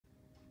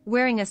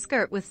Wearing a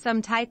skirt with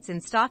some tights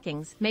and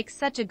stockings makes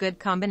such a good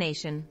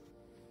combination.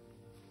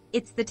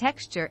 It's the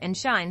texture and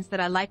shines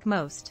that I like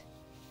most.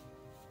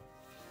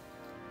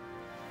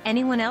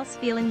 Anyone else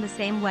feeling the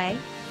same way?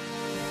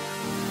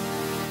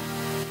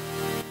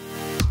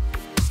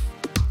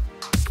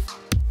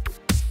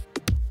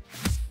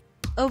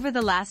 Over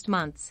the last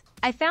months,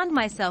 I found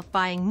myself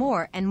buying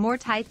more and more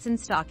tights and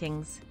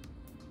stockings.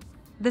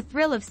 The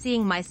thrill of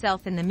seeing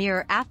myself in the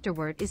mirror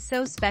afterward is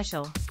so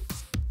special.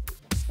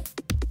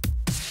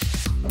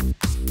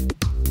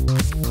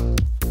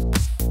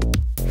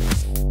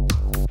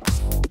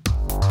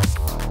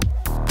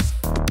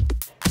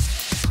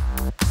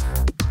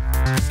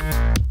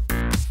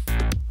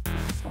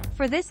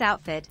 For this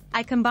outfit,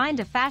 I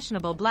combined a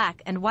fashionable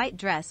black and white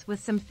dress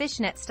with some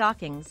fishnet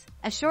stockings,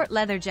 a short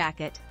leather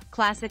jacket,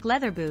 classic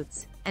leather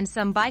boots, and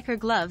some biker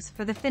gloves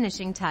for the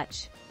finishing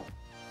touch.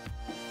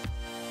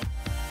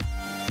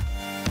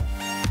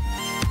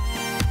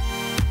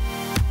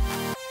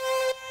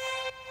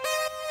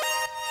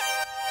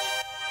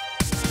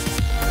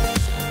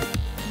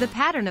 The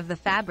pattern of the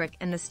fabric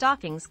and the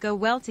stockings go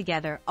well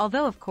together,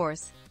 although of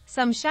course,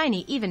 some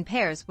shiny even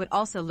pairs would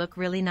also look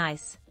really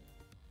nice.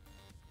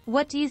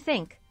 What do you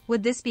think?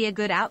 Would this be a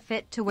good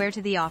outfit to wear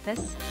to the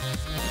office?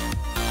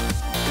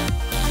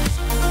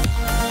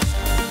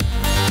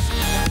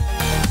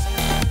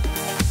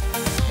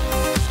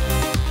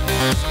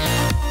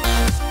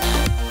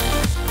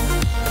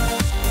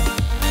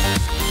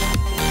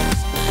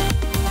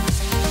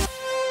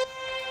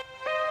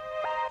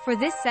 For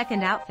this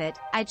second outfit,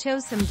 I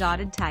chose some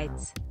dotted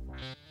tights.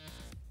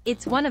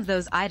 It's one of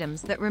those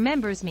items that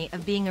remembers me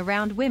of being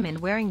around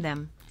women wearing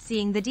them,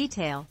 seeing the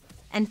detail,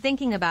 and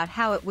thinking about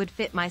how it would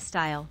fit my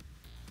style.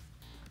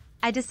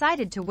 I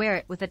decided to wear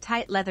it with a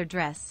tight leather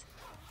dress.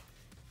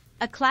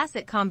 A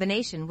classic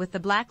combination with the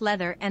black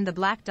leather and the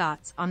black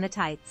dots on the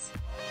tights.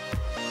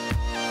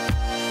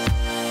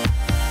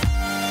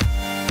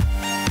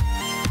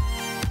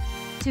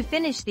 To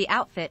finish the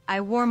outfit,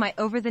 I wore my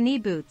over-the-knee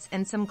boots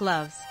and some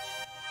gloves.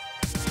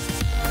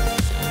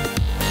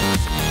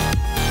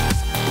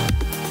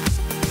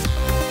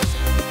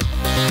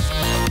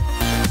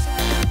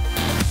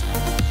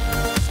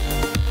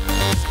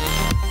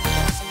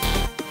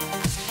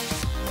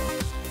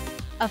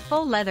 A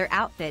full leather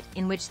outfit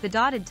in which the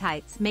dotted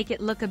tights make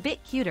it look a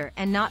bit cuter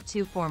and not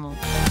too formal.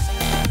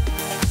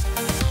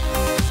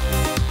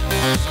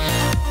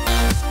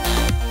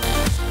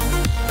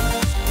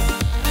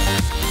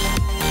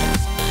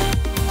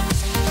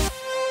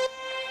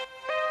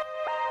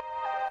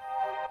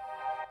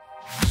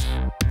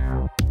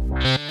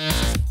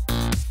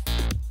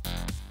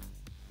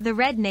 The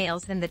red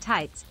nails and the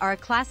tights are a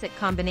classic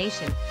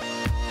combination.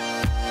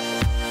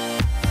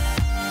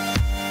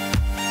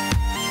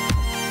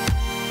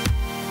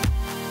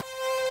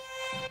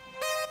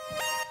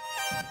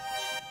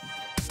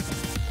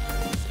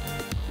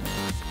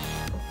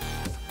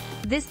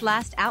 This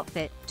last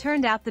outfit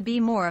turned out to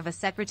be more of a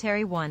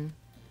secretary one.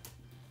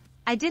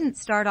 I didn't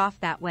start off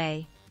that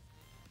way.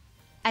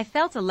 I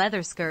felt a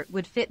leather skirt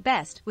would fit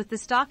best with the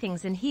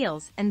stockings and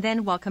heels, and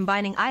then while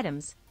combining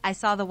items, I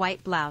saw the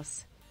white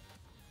blouse.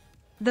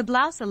 The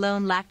blouse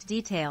alone lacked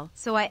detail,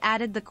 so I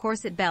added the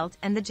corset belt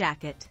and the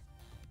jacket.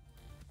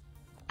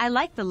 I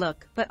like the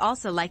look, but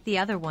also like the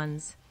other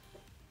ones.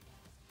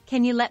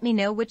 Can you let me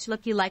know which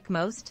look you like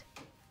most?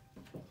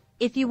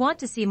 If you want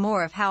to see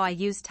more of how I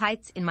use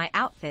tights in my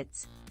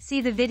outfits,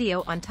 see the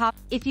video on top.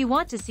 If you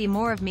want to see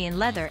more of me in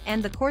leather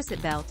and the corset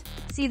belt,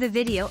 see the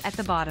video at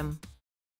the bottom.